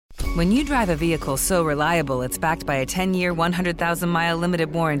When you drive a vehicle so reliable it's backed by a 10-year, 100,000-mile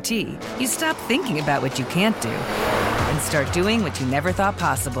limited warranty, you stop thinking about what you can't do and start doing what you never thought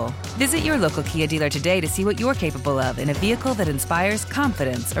possible. Visit your local Kia dealer today to see what you're capable of in a vehicle that inspires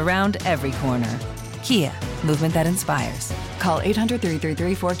confidence around every corner. Kia, movement that inspires. Call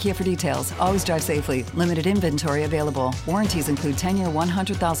 800-333-4KIA for details. Always drive safely. Limited inventory available. Warranties include 10-year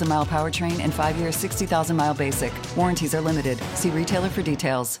 100,000-mile powertrain and 5-year 60,000-mile basic. Warranties are limited. See retailer for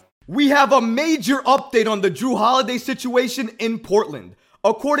details. We have a major update on the Jrue Holiday situation in Portland.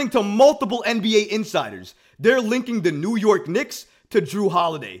 According to multiple NBA insiders, they're linking the New York Knicks to Jrue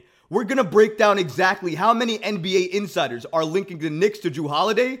Holiday. We're going to break down exactly how many NBA insiders are linking the Knicks to Jrue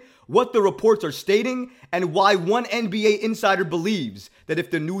Holiday, what the reports are stating, and why one NBA insider believes that if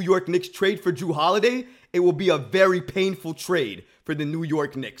the New York Knicks trade for Jrue Holiday, it will be a very painful trade for the New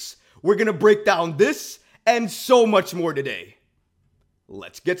York Knicks. We're going to break down this and so much more today.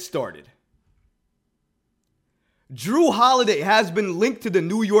 Let's get started. Jrue Holiday has been linked to the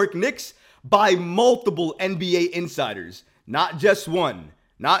New York Knicks by multiple NBA insiders. Not just one,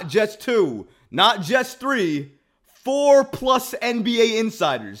 not just two, not just three, 4+ NBA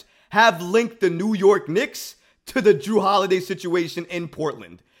insiders have linked the New York Knicks to the Jrue Holiday situation in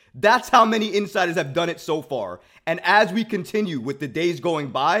Portland. That's how many insiders have done it so far. And as we continue with the days going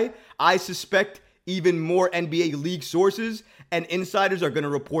by, I suspect even more NBA league sources and insiders are going to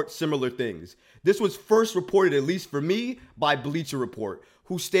report similar things. This was first reported, at least for me, by Bleacher Report,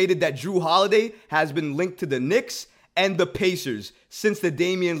 who stated that Jrue Holiday has been linked to the Knicks and the Pacers since the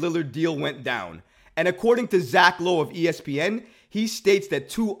Damian Lillard deal went down. And according to Zach Lowe of ESPN, he states that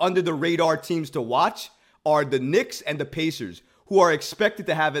two under-the-radar teams to watch are the Knicks and the Pacers, who are expected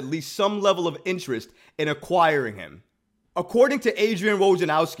to have at least some level of interest in acquiring him. According to Adrian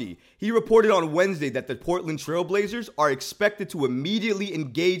Wojnarowski, he reported on Wednesday that the Portland Trail Blazers are expected to immediately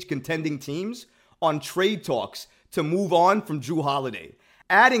engage contending teams on trade talks to move on from Jrue Holiday,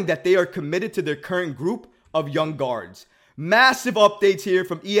 adding that they are committed to their current group of young guards. Massive updates here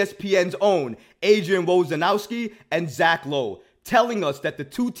from ESPN's own Adrian Wojnarowski and Zach Lowe, telling us that the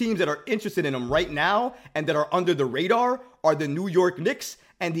two teams that are interested in him right now and that are under the radar are the New York Knicks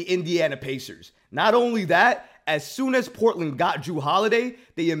and the Indiana Pacers. Not only that, as soon as Portland got Jrue Holiday,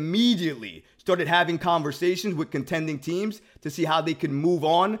 they immediately started having conversations with contending teams to see how they could move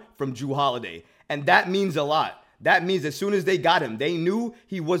on from Jrue Holiday. And that means a lot. That means as soon as they got him, they knew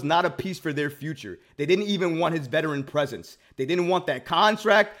he was not a piece for their future. They didn't even want his veteran presence. They didn't want that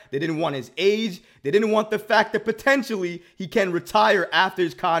contract. They didn't want his age. They didn't want the fact that potentially he can retire after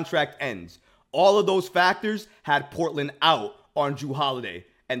his contract ends. All of those factors had Portland out on Jrue Holiday.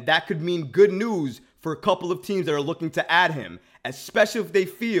 And that could mean good news for a couple of teams that are looking to add him, especially if they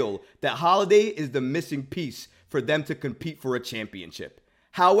feel that Holiday is the missing piece for them to compete for a championship.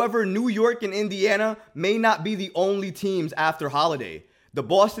 However, New York and Indiana may not be the only teams after Holiday. The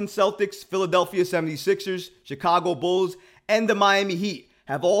Boston Celtics, Philadelphia 76ers, Chicago Bulls, and the Miami Heat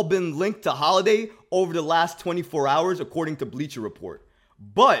have all been linked to Holiday over the last 24 hours, according to Bleacher Report.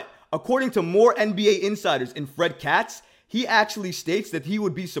 But according to more NBA insiders in Fred Katz, he actually states that he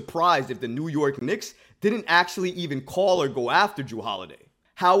would be surprised if the New York Knicks didn't actually even call or go after Jrue Holiday.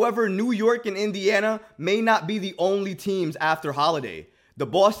 However, New York and Indiana may not be the only teams after Holiday. The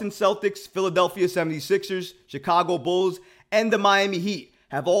Boston Celtics, Philadelphia 76ers, Chicago Bulls, and the Miami Heat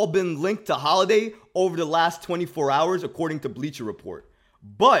have all been linked to Holiday over the last 24 hours, according to Bleacher Report.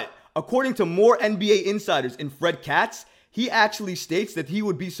 But according to more NBA insiders in Fred Katz, he actually states that he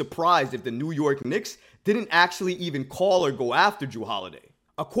would be surprised if the New York Knicks didn't actually even call or go after Jrue Holiday.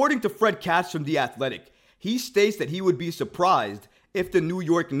 According to Fred Katz from The Athletic, he states that he would be surprised if the New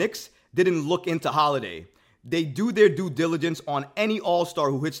York Knicks didn't look into Holiday. They do their due diligence on any all-star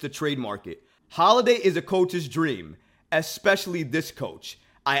who hits the trade market. Holiday is a coach's dream, especially this coach.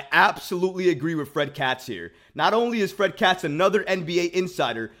 I absolutely agree with Fred Katz here. Not only is Fred Katz another NBA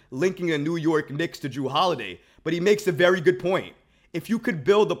insider linking the New York Knicks to Jrue Holiday, but he makes a very good point. If you could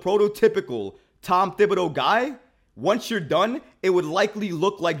build a prototypical Tom Thibodeau guy, once you're done, it would likely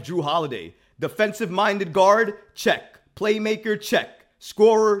look like Jrue Holiday. Defensive-minded guard, check. Playmaker, check.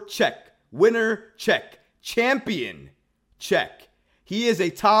 Scorer, check. Winner, check. Champion, check. He is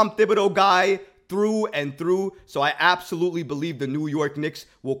a Tom Thibodeau guy through and through, so I absolutely believe the New York Knicks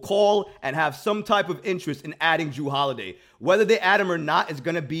will call and have some type of interest in adding Jrue Holiday. Whether they add him or not is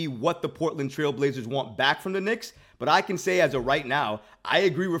going to be what the Portland Trail Blazers want back from the Knicks, but I can say as of right now, I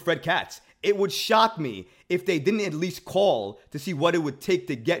agree with Fred Katz. It would shock me if they didn't at least call to see what it would take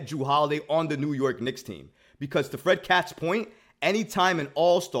to get Jrue Holiday on the New York Knicks team. Because to Fred Katz's point, anytime an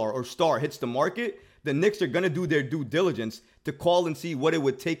all-star or star hits the market, the Knicks are going to do their due diligence to call and see what it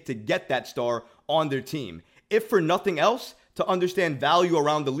would take to get that star on their team. If for nothing else, to understand value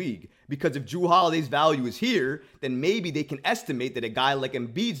around the league. Because if Jrue Holiday's value is here, then maybe they can estimate that a guy like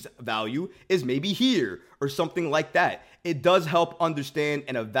Embiid's value is maybe here or something like that. It does help understand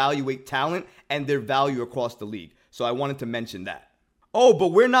and evaluate talent and their value across the league. So I wanted to mention that. Oh,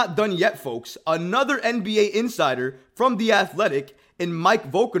 but we're not done yet, folks. Another NBA insider from The Athletic, and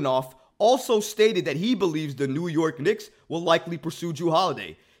Mike Volkanoff, also stated that he believes the New York Knicks will likely pursue Jrue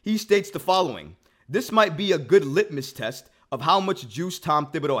Holiday. He states the following: "This might be a good litmus test of how much juice Tom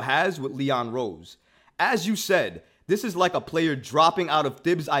Thibodeau has with Leon Rose. As you said, this is like a player dropping out of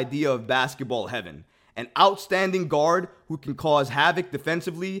Thibs' idea of basketball heaven. An outstanding guard who can cause havoc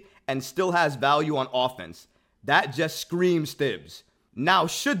defensively and still has value on offense. That just screams Thibs. Now,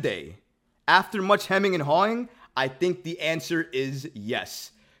 should they? After much hemming and hawing, I think the answer is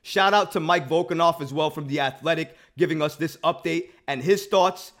yes." Shout out to Mike Volkanoff as well from The Athletic, giving us this update and his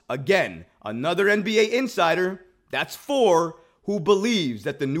thoughts. Again, another NBA insider, that's 4, who believes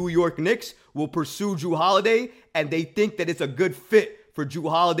that the New York Knicks will pursue Jrue Holiday, and they think that it's a good fit for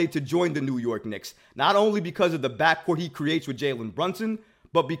Jrue Holiday to join the New York Knicks. Not only because of the backcourt he creates with Jalen Brunson,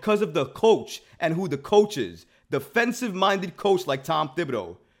 but because of the coach and who the coach is. Defensive-minded coach like Tom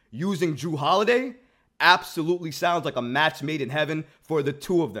Thibodeau using Jrue Holiday absolutely sounds like a match made in heaven for the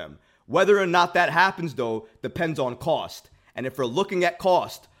two of them. Whether or not that happens, though, depends on cost. And if we're looking at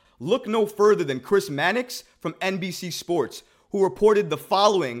cost, look no further than Chris Mannix from NBC Sports, who reported the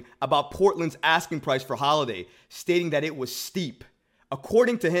following about Portland's asking price for Holiday, stating that it was steep.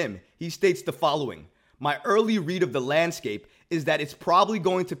 According to him, he states the following: "My early read of the landscape is that it's probably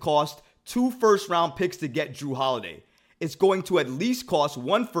going to cost 2 first-round picks to get Jrue Holiday. It's going to at least cost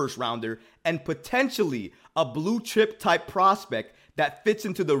 1 first-rounder and potentially a blue-chip type prospect that fits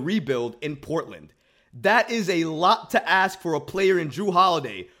into the rebuild in Portland. That is a lot to ask for a player in Jrue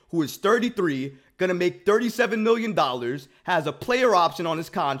Holiday, who is 33, going to make $37 million, has a player option on his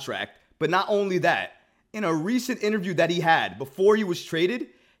contract. But not only that, in a recent interview that he had before he was traded,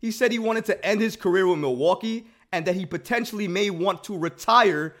 he said he wanted to end his career with Milwaukee and that he potentially may want to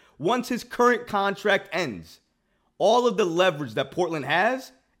retire once his current contract ends. All of the leverage that Portland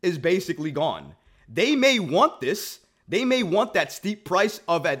has is basically gone. They may want this. They may want that steep price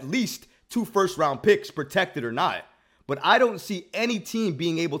of at least 2 first-round picks, protected or not. But I don't see any team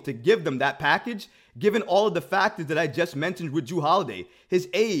being able to give them that package, given all of the factors that I just mentioned with Jrue Holiday. His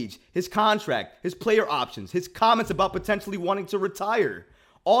age, his contract, his player options, his comments about potentially wanting to retire.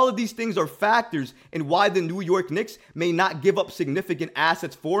 All of these things are factors in why the New York Knicks may not give up significant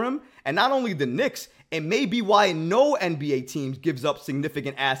assets for him. And not only the Knicks, it may be why no NBA team gives up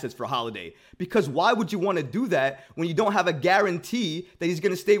significant assets for Holiday. Because why would you want to do that when you don't have a guarantee that he's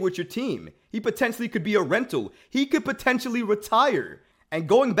going to stay with your team? He potentially could be a rental. He could potentially retire. And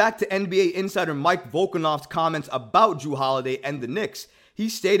going back to NBA insider Mike Volkanoff's comments about Jrue Holiday and the Knicks, he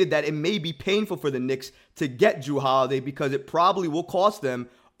stated that it may be painful for the Knicks to get Jrue Holiday because it probably will cost them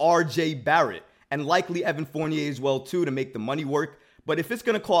R.J. Barrett and likely Evan Fournier as well too to make the money work. But if it's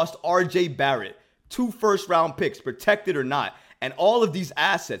going to cost R.J. Barrett 2 first-round picks, protected or not, and all of these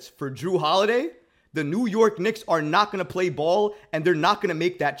assets for Jrue Holiday, the New York Knicks are not going to play ball and they're not going to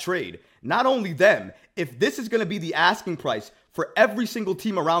make that trade. Not only them, if this is going to be the asking price for every single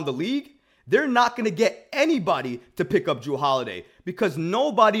team around the league, they're not going to get anybody to pick up Jrue Holiday because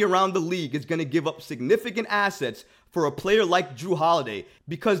nobody around the league is going to give up significant assets for a player like Jrue Holiday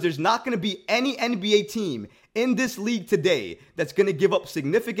because there's not going to be any NBA team in this league today that's going to give up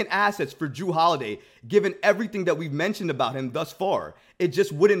significant assets for Jrue Holiday given everything that we've mentioned about him thus far. It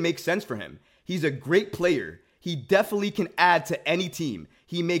just wouldn't make sense for him. He's a great player. He definitely can add to any team.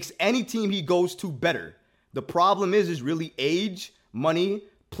 He makes any team he goes to better. The problem is really age, money,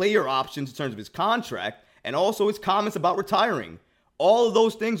 player options in terms of his contract, and also his comments about retiring. All of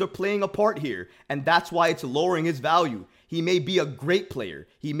those things are playing a part here, and that's why it's lowering his value. He may be a great player.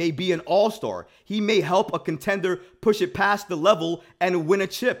 He may be an all-star. He may help a contender push it past the level and win a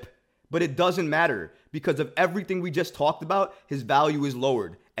chip. But it doesn't matter because of everything we just talked about, his value is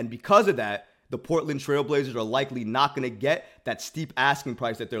lowered. And because of that, the Portland Trailblazers are likely not going to get that steep asking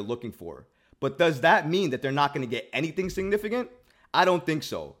price that they're looking for. But does that mean that they're not going to get anything significant? I don't think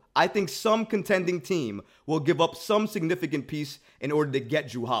so. I think some contending team will give up some significant piece in order to get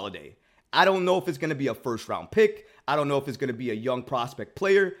Jrue Holiday. I don't know if it's going to be a first-round pick. I don't know if it's going to be a young prospect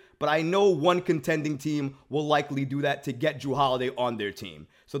player. But I know one contending team will likely do that to get Jrue Holiday on their team.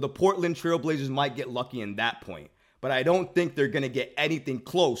 So the Portland Trailblazers might get lucky in that point. But I don't think they're going to get anything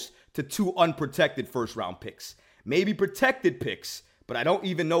close to 2 unprotected first-round picks. Maybe protected picks, but I don't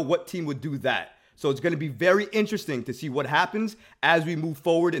even know what team would do that. So it's going to be very interesting to see what happens as we move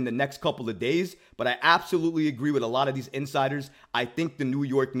forward in the next couple of days. But I absolutely agree with a lot of these insiders. I think the New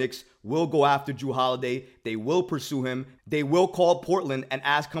York Knicks will go after Jrue Holiday. They will pursue him. They will call Portland and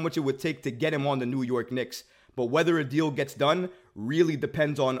ask how much it would take to get him on the New York Knicks. But whether a deal gets done really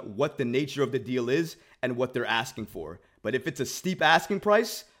depends on what the nature of the deal is and what they're asking for. But if it's a steep asking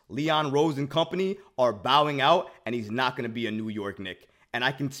price, Leon Rose and company are bowing out, and he's not going to be a New York Knick. And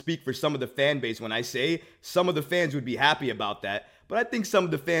I can speak for some of the fan base when I say some of the fans would be happy about that. But I think some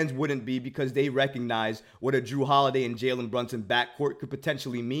of the fans wouldn't be, because they recognize what a Jrue Holiday and Jalen Brunson backcourt could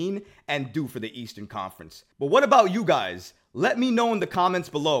potentially mean and do for the Eastern Conference. But what about you guys? Let me know in the comments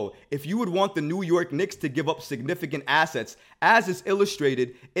below if you would want the New York Knicks to give up significant assets, as is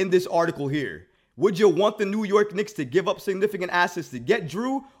illustrated in this article here. Would you want the New York Knicks to give up significant assets to get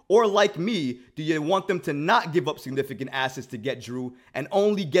Jrue? Or like me, do you want them to not give up significant assets to get Jrue and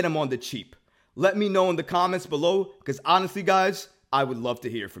only get him on the cheap? Let me know in the comments below, because honestly, guys, I would love to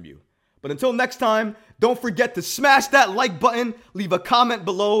hear from you. But until next time, don't forget to smash that like button, leave a comment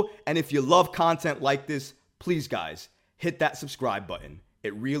below, and if you love content like this, please, guys, hit that subscribe button.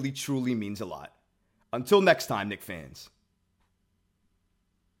 It really, truly means a lot. Until next time, Knicks fans.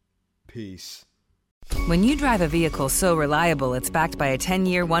 Peace. When you drive a vehicle so reliable it's backed by a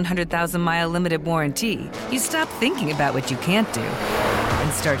 10-year, 100,000-mile limited warranty, you stop thinking about what you can't do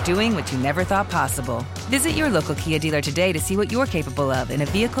and start doing what you never thought possible. Visit your local Kia dealer today to see what you're capable of in a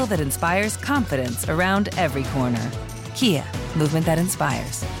vehicle that inspires confidence around every corner. Kia, movement that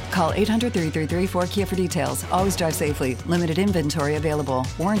inspires. Call 800-333-4KIA for details. Always drive safely. Limited inventory available.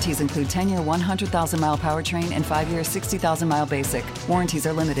 Warranties include 10-year, 100,000-mile powertrain and 5-year, 60,000-mile basic. Warranties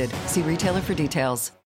are limited. See retailer for details.